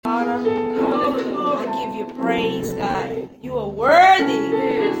you praise, God. You are worthy.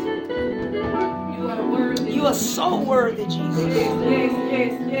 Yes. You are worthy. You are so worthy, Jesus.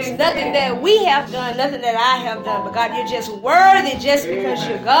 Yes. It's nothing that we have done, nothing that I have done, but God, you're just worthy just because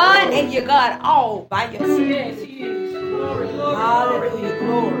you're God and you're God all by yourself. Yes, He is. Glory, glory, Hallelujah.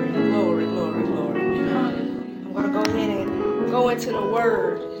 Glory, glory, glory, glory. Hallelujah. I'm going to go ahead and go into the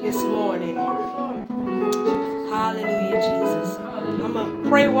word this morning. Hallelujah, Jesus. I'm going to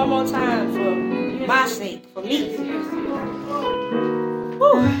pray one more time for my sake, for me.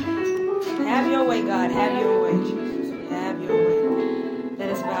 Whew. Have your way, God. Have your way. Have your way. Let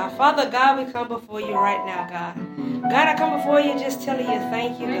us bow. Father God, we come before you right now, God. God, I come before you just telling you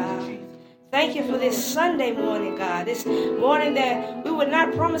thank you, God. Thank you for this Sunday morning, God. This morning that we were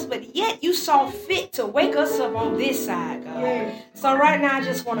not promised, but yet you saw fit to wake us up on this side, God. So right now, I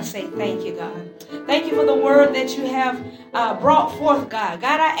just want to say thank you, God. Thank you for the word that you have brought forth, God.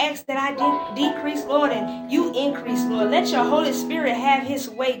 God, I ask that I decrease, Lord, and you increase, Lord. Let your Holy Spirit have his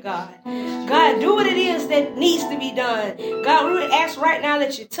way, God. God, do what it is that needs to be done. God, we would ask right now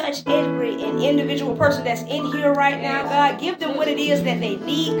that you touch every individual person that's in here right now, God. Give them what it is that they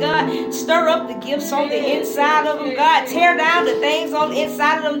need, God. Stir up the gifts on the inside of them, God. Tear down the things on the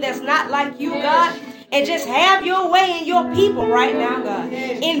inside of them that's not like you, God. And just have your way in your people right now, God.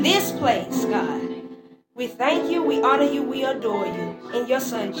 In this place, God. We thank you, we honor you, we adore you. In your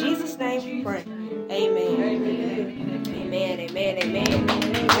son, Jesus' name we pray. Amen. Amen. Amen. Amen. Amen.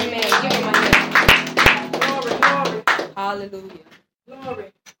 Amen. Give him a hand. Glory, glory, Hallelujah.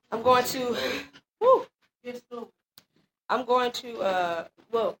 glory. I'm going to, whew, Yes, Lord. I'm going to,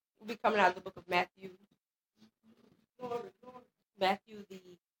 we'll be coming out of the book of Matthew. Glory, glory. Matthew, the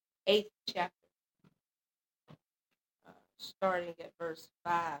 8th chapter. Starting at verse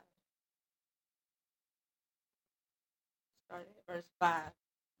 5. Starting at verse 5.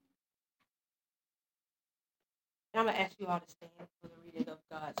 And I'm going to ask you all to stand for the reading of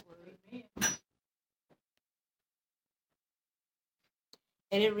God's word.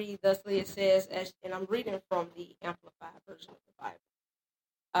 And it reads thusly, it says, and I'm reading from the Amplified version of the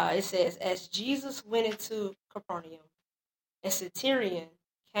Bible. It says, as Jesus went into Capernaum, a centurion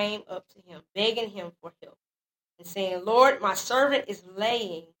came up to him, begging him for help, and saying, Lord, my servant is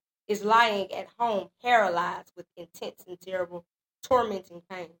lying at home, paralyzed with intense and terrible tormenting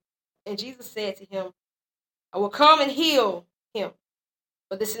pain. And Jesus said to him, I will come and heal him.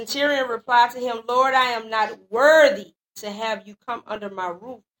 But the centurion replied to him, Lord, I am not worthy to have you come under my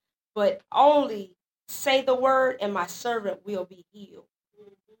roof, but only say the word and my servant will be healed.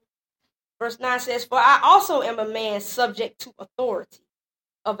 Verse 9 says, for I also am a man subject to authority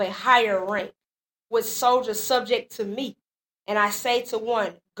of a higher rank, with soldiers subject to me. And I say to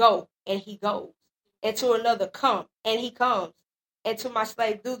one, go, and he goes. And to another, come, and he comes. And to my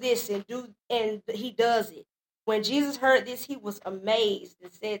slave, do this, and he does it. When Jesus heard this, he was amazed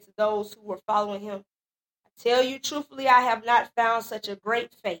and said to those who were following him, I tell you truthfully, I have not found such a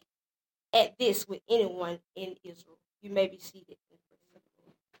great faith at this with anyone in Israel. You may be seated.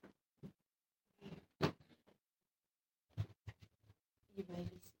 You may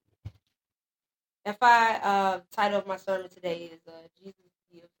be seated. If title of my sermon today is Jesus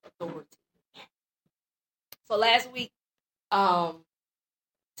gives authority. So last week, tell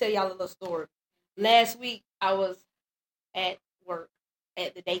y'all a little story. Last week I was at work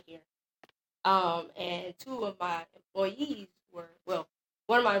at the daycare, and two of my employees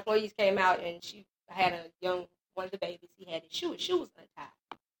one of my employees came out and she had one of the babies. He had his shoe was untied,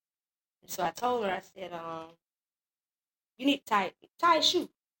 and so I told her, I said, you need to tie his shoe.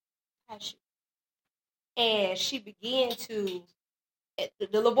 And she began to, the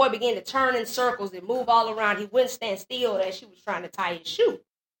little boy began to turn in circles and move all around. He wouldn't stand still as she was trying to tie his shoe.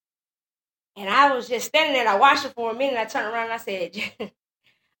 And I was just standing there and I watched her for a minute. I turned around and I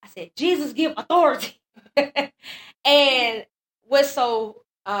said, Jesus give authority. And what's so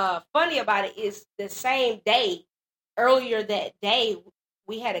funny about it is the same day, earlier that day,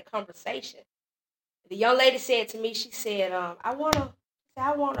 we had a conversation. The young lady said to me, she said, I want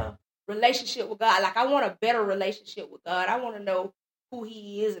a relationship with God. Like, I want a better relationship with God. I want to know who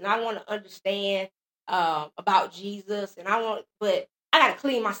he is, and I want to understand about Jesus, but I got to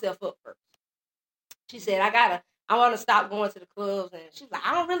clean myself up first. She said, I want to stop going to the clubs, and she's like,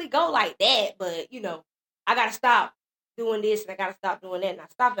 I don't really go like that, but, I got to stop doing this, and I got to stop doing that. And I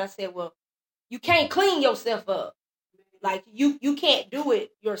stopped, and I said, well, you can't clean yourself up. Like, you can't do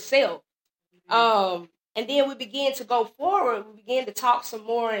it yourself. And then we began to go forward. We began to talk some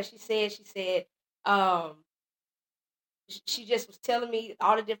more, and she said, she just was telling me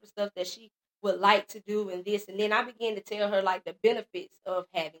all the different stuff that she would like to do and this. And then I began to tell her, like, the benefits of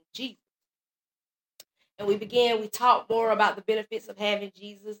having Jesus. And we talked more about the benefits of having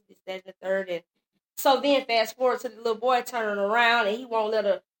Jesus, this, that, and the third. And so then fast forward to the little boy turning around and he won't let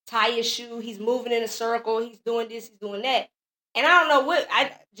her tie his shoe. He's moving in a circle. He's doing this, he's doing that. And I don't know what,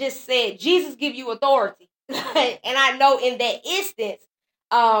 I just said, Jesus give you authority. And I know in that instance,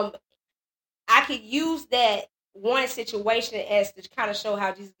 I could use that one situation as to kind of show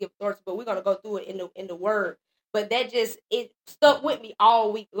how Jesus gives authority, but we're going to go through it in the word. But that just, it stuck with me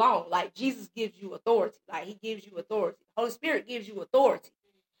all week long. Like, Jesus gives you authority. Like, he gives you authority. The Holy Spirit gives you authority.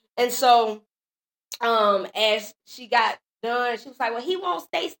 And so, as she got done, she was like, well, he won't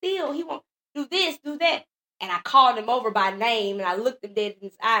stay still. He won't do this, do that. And I called him over by name, and I looked him dead in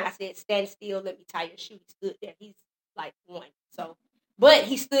his eye, and I said, stand still, let me tie your shoe. He stood there. He's like one. So, but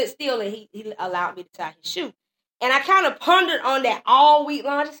he stood still, and he allowed me to tie his shoe. And I kind of pondered on that all week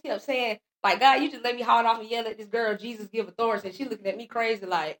long. I just kept saying, like, God, you just let me haul off and yell at this girl, Jesus give authority. And she looking at me crazy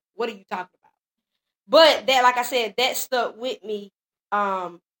like, what are you talking about? But that, like I said, that stuck with me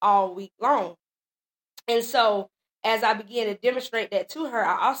all week long. And so as I began to demonstrate that to her,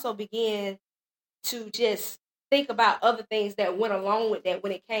 I also began to just think about other things that went along with that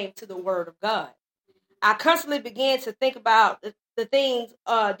when it came to the word of God. I constantly began to think about the things,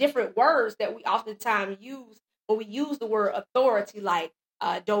 different words that we oftentimes use when we use the word authority, like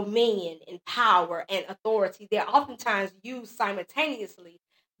dominion and power and authority. They're oftentimes used simultaneously,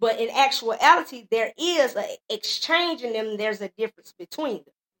 but in actuality, there is an exchange in them. There's a difference between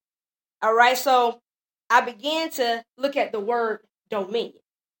them. All right, so I began to look at the word dominion.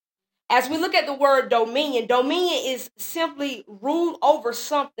 As we look at the word dominion, dominion is simply rule over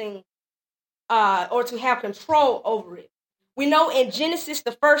something or to have control over it. We know in Genesis,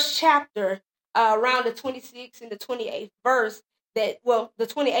 the first chapter, around the 26th and the 28th verse, the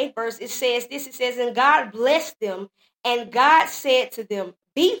 28th verse, it says this, it says, and God blessed them, and God said to them,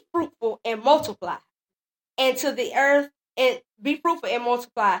 be fruitful and multiply, and to the earth, and be fruitful and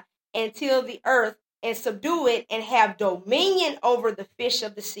multiply, and till the earth, and subdue it, and have dominion over the fish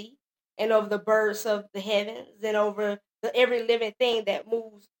of the sea, and over the birds of the heavens, and over every living thing that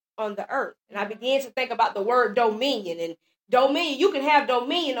moves on the earth. And I began to think about the word dominion. And dominion, you can have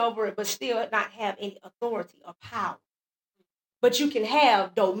dominion over it, but still not have any authority or power. But you can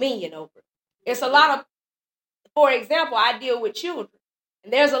have dominion over it. It's a lot of, for example, I deal with children.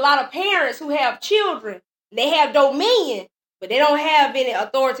 And there's a lot of parents who have children. And they have dominion, but they don't have any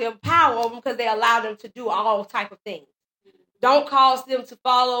authority or power over them because they allow them to do all type of things. Don't cause them to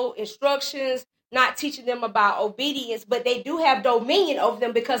follow instructions, not teaching them about obedience, but they do have dominion over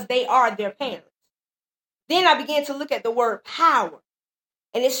them because they are their parents. Then I began to look at the word power.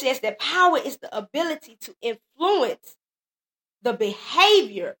 And it says that power is the ability to influence the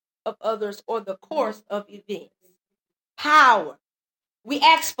behavior of others or the course of events. Power. We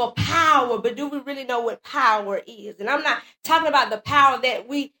ask for power, but do we really know what power is? And I'm not talking about the power that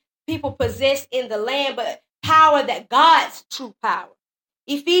we people possess in the land, but power that God's true power.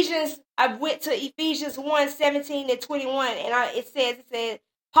 I went to Ephesians 1:17 and 21, and it says,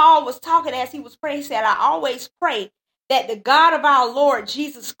 Paul was talking as he was praying. He said, I always pray that the God of our Lord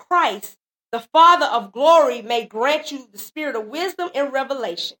Jesus Christ, the Father of glory, may grant you the spirit of wisdom and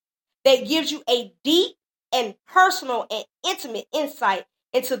revelation that gives you a deep and personal and intimate insight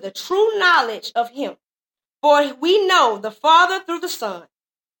into the true knowledge of him. For we know the Father through the Son.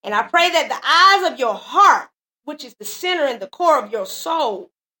 And I pray that the eyes of your heart, which is the center and the core of your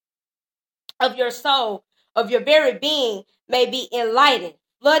soul, of your very being, may be enlightened,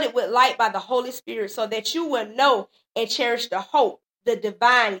 flooded with light by the Holy Spirit, so that you will know and cherish the hope, the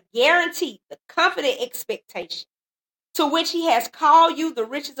divine guarantee, the confident expectation, to which he has called you, the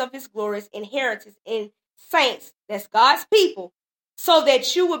riches of his glorious inheritance in saints, that's God's people, so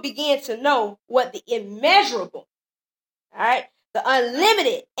that you will begin to know what the immeasurable, all right, the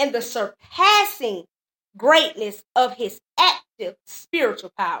unlimited and the surpassing greatness of his active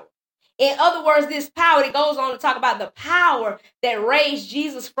spiritual power. In other words, this power, it goes on to talk about the power that raised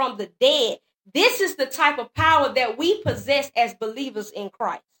Jesus from the dead. This is the type of power that we possess as believers in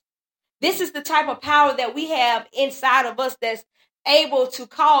Christ. This is the type of power that we have inside of us that's able to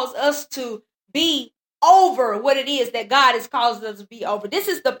cause us to be over what it is that God has caused us to be over. This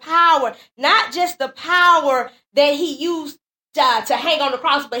is the power, not just the power that he used to hang on the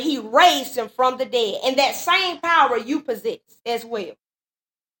cross, but he raised him from the dead. And that same power you possess as well.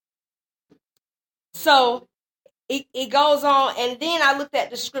 So it goes on. And then I looked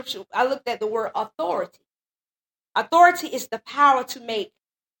at the scripture. I looked at the word authority. Authority is the power to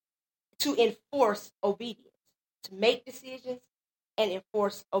enforce obedience, to make decisions and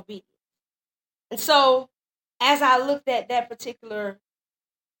enforce obedience. And so as I looked at that particular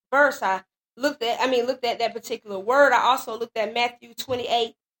verse, I looked at that particular word, I also looked at Matthew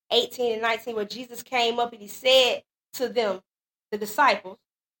 28, 18 and 19, where Jesus came up and he said to them, the disciples,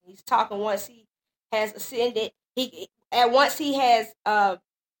 he's talking once he has ascended, once he has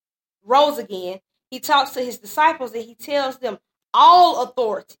rose again, he talks to his disciples and he tells them all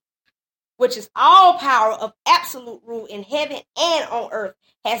authority, which is all power of absolute rule in heaven and on earth,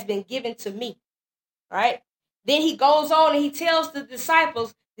 has been given to me. Right? Then he goes on and he tells the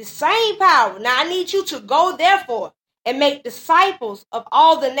disciples the same power. Now I need you to go therefore and make disciples of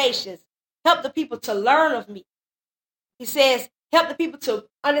all the nations. Help the people to learn of me. He says, help the people to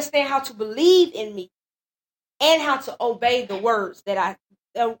understand how to believe in me and how to obey the words that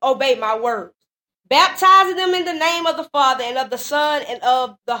obey my words. Baptizing them in the name of the Father and of the Son and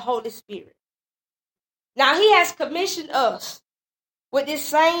of the Holy Spirit. Now he has commissioned us with this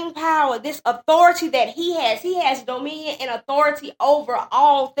same power, this authority that he has. He has dominion and authority over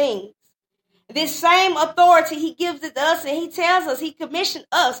all things. This same authority, he gives it to us, and he tells us, he commissioned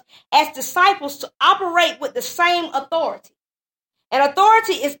us as disciples to operate with the same authority. And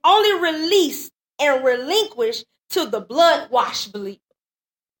authority is only released and relinquished to the blood-washed believer.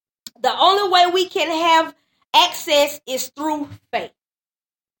 The only way we can have access is through faith.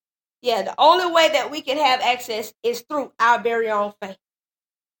 Yeah, the only way that we can have access is through our very own faith.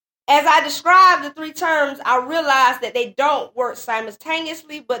 As I described the three terms, I realized that they don't work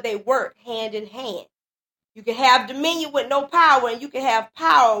simultaneously, but they work hand in hand. You can have dominion with no power, and you can have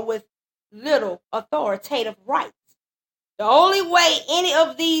power with little authoritative rights. The only way any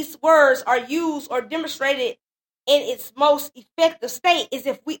of these words are used or demonstrated in its most effective state is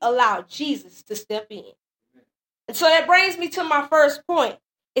if we allow Jesus to step in. And so that brings me to my first point,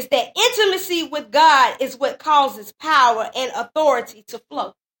 is that intimacy with God is what causes power and authority to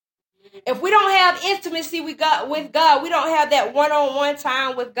flow. If we don't have intimacy with God, we don't have that one-on-one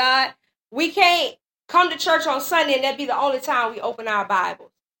time with God. We can't come to church on Sunday and that be the only time we open our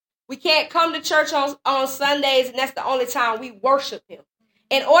Bibles. We can't come to church on Sundays and that's the only time we worship him.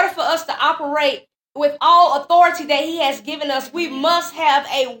 In order for us to operate with all authority that he has given us, we must have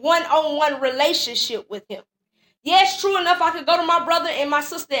a one-on-one relationship with him. Yes, true enough, I could go to my brother and my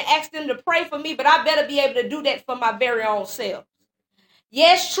sister and ask them to pray for me, but I better be able to do that for my very own self.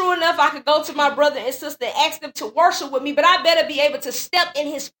 Yes, true enough, I could go to my brother and sister and ask them to worship with me, but I better be able to step in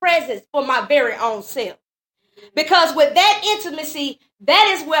his presence for my very own self. Because with that intimacy,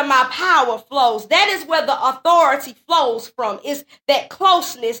 that is where my power flows. That is where the authority flows from, is that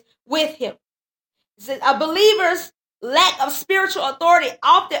closeness with him. A believer's lack of spiritual authority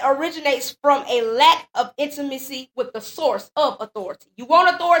often originates from a lack of intimacy with the source of authority. You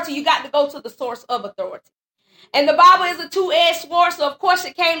want authority, you got to go to the source of authority. And the Bible is a two-edged sword, so of course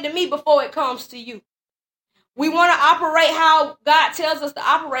it came to me before it comes to you. We want to operate how God tells us to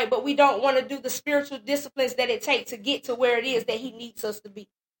operate, but we don't want to do the spiritual disciplines that it takes to get to where it is that he needs us to be.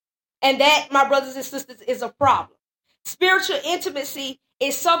 And that, my brothers and sisters, is a problem. Spiritual intimacy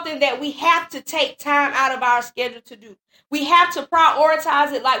is something that we have to take time out of our schedule to do. We have to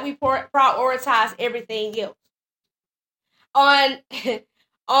prioritize it like we prioritize everything else. On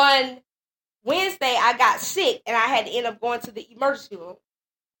Wednesday, I got sick and I had to end up going to the emergency room.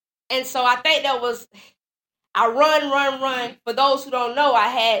 And so I think I run. For those who don't know, I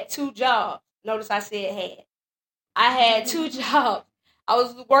had 2 jobs. Notice I said had. I had 2 jobs. I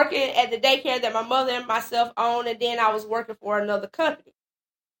was working at the daycare that my mother and myself owned, and then I was working for another company.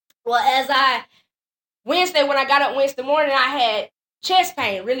 Well, Wednesday, when I got up Wednesday morning, I had chest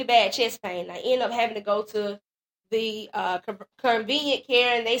pain, really bad chest pain. I ended up having to go to the convenient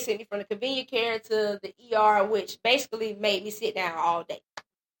care, and they sent me from the convenient care to the ER, which basically made me sit down all day.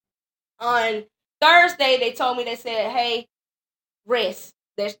 On Thursday, they said, hey, rest.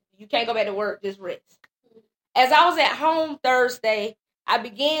 You can't go back to work, just rest. As I was at home Thursday, I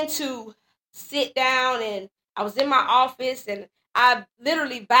began to sit down, and I was in my office, and I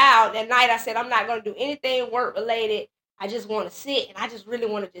literally vowed at night. I said, I'm not going to do anything work-related. I just want to sit, and I just really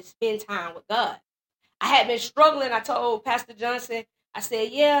want to just spend time with God. I had been struggling. I told Pastor Johnson, I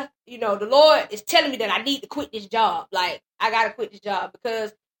said, yeah, the Lord is telling me that I need to quit this job. Like, I got to quit this job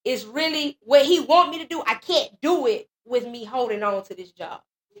because it's really what he want me to do. I can't do it with me holding on to this job.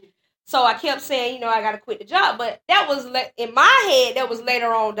 So I kept saying, I got to quit the job. But that was in my head, that was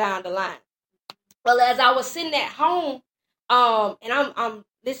later on down the line. Well, as I was sitting at home, and I'm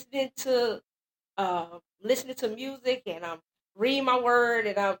listening to music, and I'm reading my word,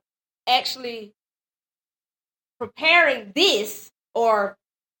 and I'm actually preparing this, or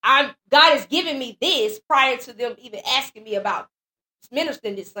God is giving me this prior to them even asking me about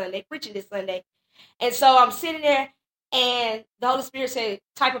ministering this Sunday, preaching this Sunday. And so I'm sitting there, and the Holy Spirit said,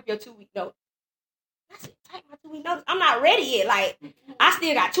 type up your 2-week note. I said, type my 2-week notice. I'm not ready yet. Like, I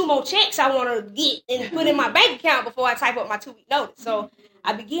still got 2 more checks I want to get and put in my bank account before I type up my 2-week notice. So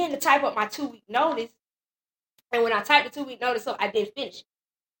I began to type up my 2-week notice. And when I typed the 2-week notice up, I didn't finish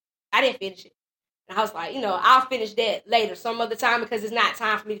it. And I was like, I'll finish that later, some other time, because it's not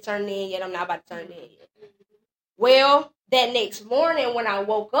time for me to turn it in yet. I'm not about to turn it in yet. Well, that next morning when I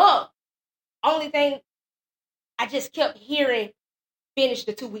woke up, only thing I just kept hearing, finish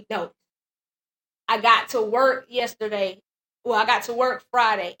the 2-week notice. I got to work yesterday. Well, I got to work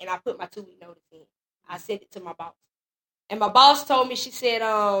Friday, and I put my 2-week notice in. I sent it to my boss. And my boss told me, she said,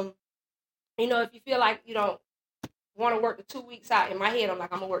 if you feel like you don't want to work the 2 weeks out, in my head, I'm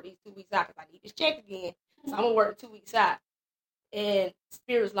like, I'm going to work these 2 weeks out because I need this check again. So I'm going to work the 2 weeks out. And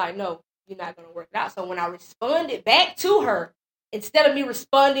Spirit's like, no, you're not going to work it out. So when I responded back to her, instead of me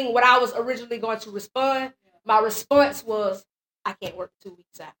responding what I was originally going to respond, my response was, I can't work 2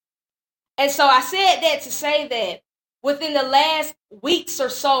 weeks out. And so I said that to say that within the last weeks or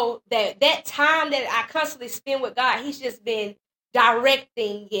so, that time that I constantly spend with God, he's just been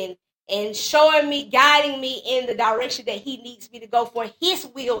directing and showing me, guiding me in the direction that he needs me to go for his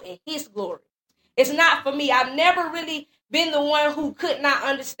will and his glory. It's not for me. I've never really been the one who could not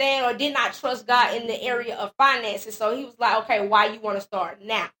understand or did not trust God in the area of finances. So he was like, okay, why you want to start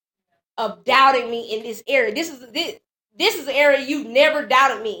now? Of doubting me in this area. This is an area you've never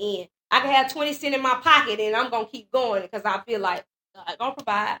doubted me in. I can have 20 cents in my pocket and I'm going to keep going because I feel like God's going to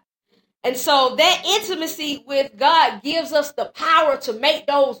provide. And so that intimacy with God gives us the power to make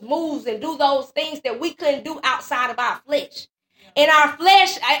those moves and do those things that we couldn't do outside of our flesh. And our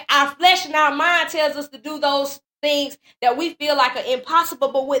flesh and our mind tells us to do those things that we feel like are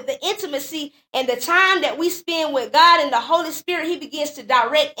impossible. But with the intimacy and the time that we spend with God and the Holy Spirit, he begins to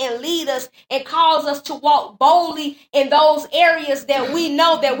direct and lead us and cause us to walk boldly in those areas that we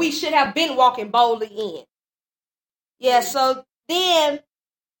know that we should have been walking boldly in. Yeah, so then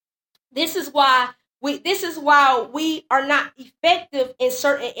this is why we are not effective in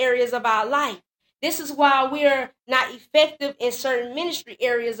certain areas of our life. This is why we're not effective in certain ministry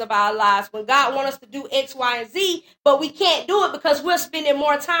areas of our lives. When God wants us to do X, Y, and Z, but we can't do it because we're spending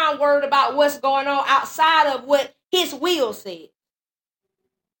more time worried about what's going on outside of what his will says.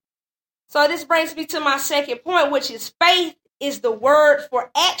 So this brings me to my second point, which is faith is the word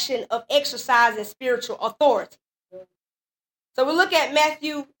for action of exercising spiritual authority. So we look at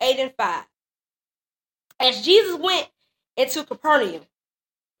Matthew 8:5. As Jesus went into Capernaum,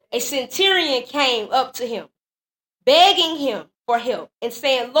 a centurion came up to him, begging him for help and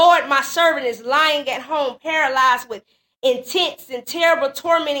saying, Lord, my servant is lying at home, paralyzed with intense and terrible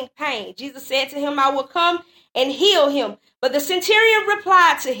tormenting pain. Jesus said to him, I will come and heal him. But the centurion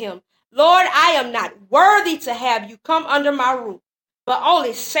replied to him, Lord, I am not worthy to have you come under my roof, but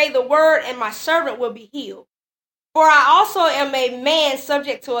only say the word and my servant will be healed. For I also am a man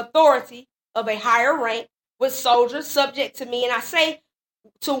subject to authority of a higher rank, with soldiers subject to me. And I say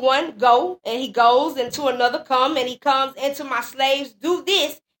to one, go, and he goes, and to another, come, and he comes, and to my slaves, do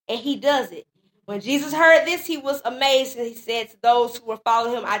this, and he does it. When Jesus heard this, he was amazed, and he said to those who were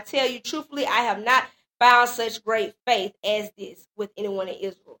following him, I tell you truthfully, I have not found such great faith as this with anyone in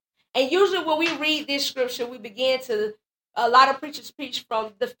Israel. And usually when we read this scripture, we begin to, a lot of preachers preach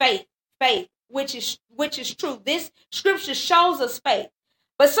from the faith, which is true. This scripture shows us faith.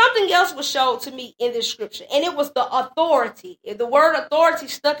 But something else was showed to me in this scripture, and it was the authority. The word authority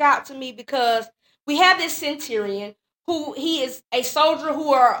stuck out to me because we have this centurion who he is a soldier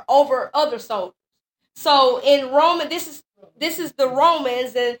who are over other soldiers. So in Roman, this is the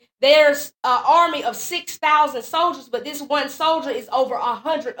Romans, and there's an army of 6,000 soldiers, but this one soldier is over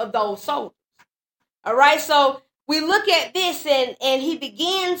 100 of those soldiers. All right, so we look at this, and he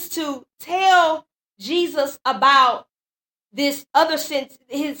begins to tell Jesus about this other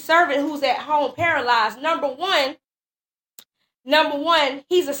his servant who's at home paralyzed. Number one,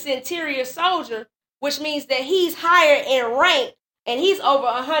 he's a centurion soldier, which means that he's higher in rank, and he's over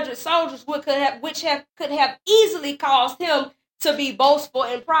 100 soldiers, which could have easily caused him to be boastful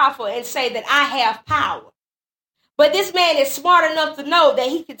and prideful and say that I have power. But this man is smart enough to know that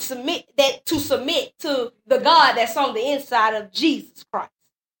he could submit to the God that's on the inside of Jesus Christ.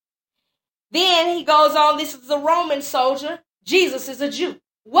 Then he goes on, this is a Roman soldier. Jesus is a Jew.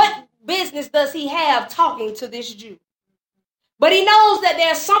 What business does he have talking to this Jew? But he knows that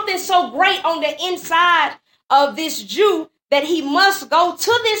there's something so great on the inside of this Jew that he must go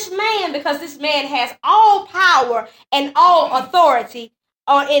to this man because this man has all power and all authority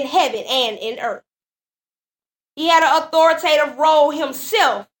in heaven and in earth. He had an authoritative role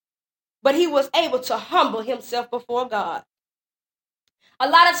himself, but he was able to humble himself before God. A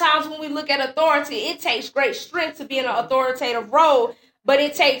lot of times when we look at authority, it takes great strength to be in an authoritative role, but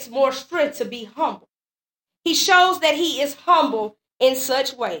it takes more strength to be humble. He shows that he is humble in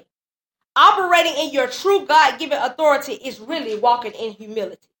such way. Operating in your true God-given authority is really walking in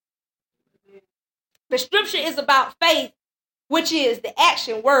humility. The scripture is about faith, which is the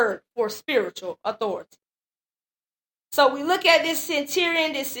action word for spiritual authority. So we look at this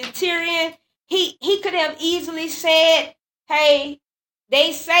centurion. He could have easily said, hey,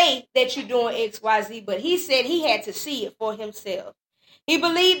 they say that you're doing X, Y, Z, but he said he had to see it for himself. He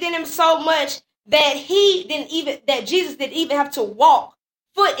believed in him so much that Jesus didn't even have to walk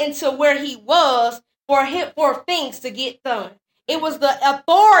foot into where he was for things to get done. It was the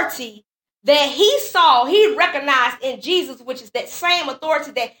authority that he recognized in Jesus, which is that same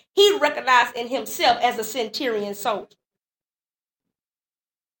authority that he recognized in himself as a centurion soldier.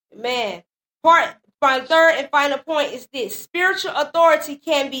 Man, my third and final point is this: spiritual authority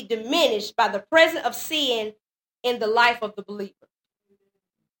can be diminished by the presence of sin in the life of the believer.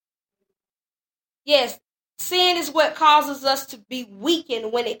 Yes, sin is what causes us to be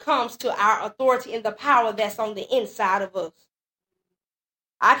weakened when it comes to our authority and the power that's on the inside of us.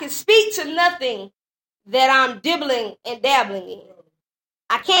 I can speak to nothing that I'm dibbling and dabbling in.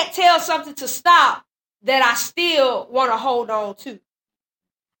 I can't tell something to stop that I still want to hold on to.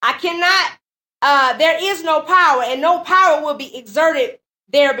 I cannot, there is no power, and no power will be exerted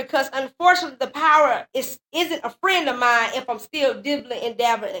there because unfortunately the power isn't a friend of mine if I'm still dibbling and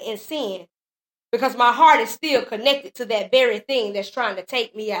dabbling in sin, because my heart is still connected to that very thing that's trying to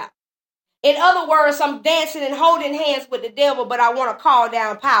take me out. In other words, I'm dancing and holding hands with the devil, but I want to call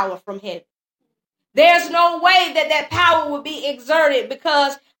down power from heaven. There's no way that power will be exerted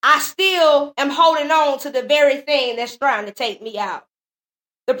because I still am holding on to the very thing that's trying to take me out.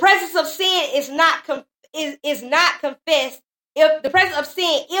 The presence of sin is not confessed. If the presence of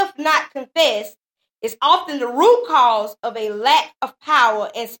sin, if not confessed, is often the root cause of a lack of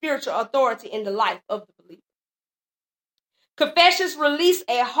power and spiritual authority in the life of the believer. Confessions release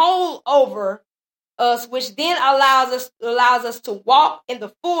a hold over us, which then allows us to walk in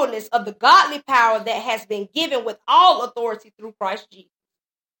the fullness of the godly power that has been given with all authority through Christ Jesus.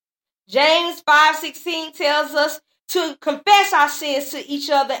 James 5:16 tells us to confess our sins to each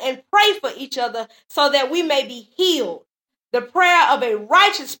other and pray for each other so that we may be healed. The prayer of a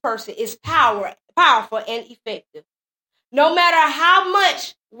righteous person is powerful and effective. No matter how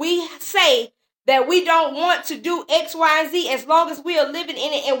much we say that we don't want to do X, Y, and Z, as long as we are living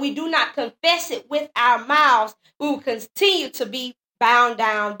in it and we do not confess it with our mouths, we will continue to be bound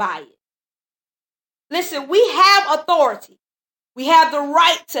down by it. Listen, we have authority. We have the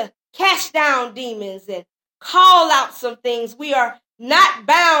right to cast down demons and call out some things. We are not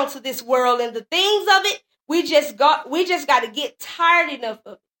bound to this world and the things of it. We just got to get tired enough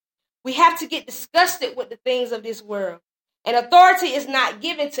of it. We have to get disgusted with the things of this world. And authority is not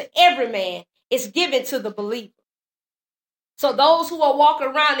given to every man. It's given to the believer. So those who are walking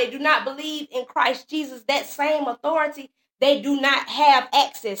around, they do not believe in Christ Jesus, that same authority, they do not have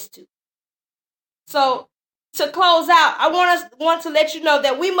access to. So to close out, I want to let you know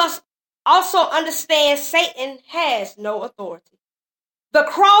that we must also understand Satan has no authority. The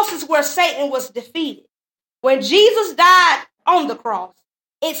cross is where Satan was defeated. When Jesus died on the cross,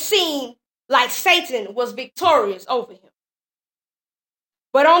 it seemed like Satan was victorious over him.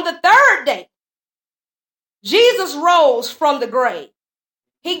 But on the third day, Jesus rose from the grave.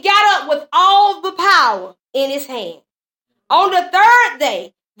 He got up with all the power in his hand. On the third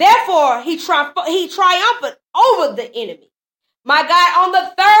day, therefore, he triumphed over the enemy. My God, on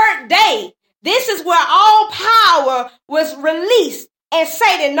the third day, this is where all power was released and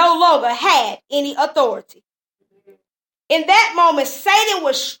Satan no longer had any authority. In that moment, Satan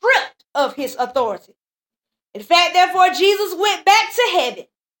was stripped of his authority. In fact, therefore, Jesus went back to heaven.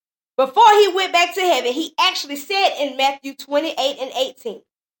 Before he went back to heaven, he actually said in Matthew 28:18,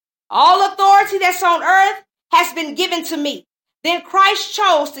 all authority that's on earth has been given to me. Then Christ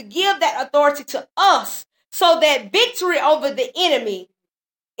chose to give that authority to us so that victory over the enemy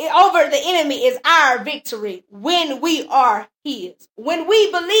is our victory when we are his. When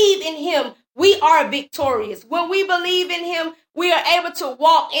we believe in him, we are victorious. When we believe in him, we are able to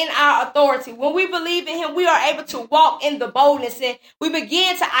walk in our authority. When we believe in him, we are able to walk in the boldness, and we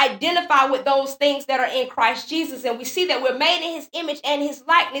begin to identify with those things that are in Christ Jesus. And we see that we're made in his image and his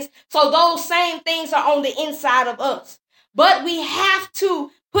likeness. So those same things are on the inside of us. But we have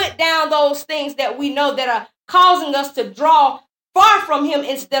to put down those things that we know that are causing us to draw far from him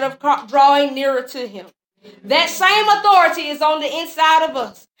instead of drawing nearer to him. That same authority is on the inside of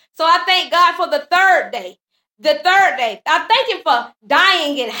us. So I thank God for the third day The third day. I thank him for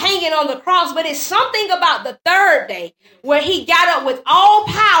dying and hanging on the cross, but it's something about the third day where he got up with all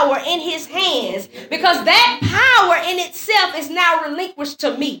power in his hands, because that power in itself is now relinquished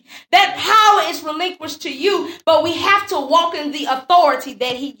to me. That power is relinquished to you, but we have to walk in the authority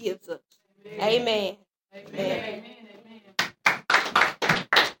that he gives us. Amen. Amen. Amen.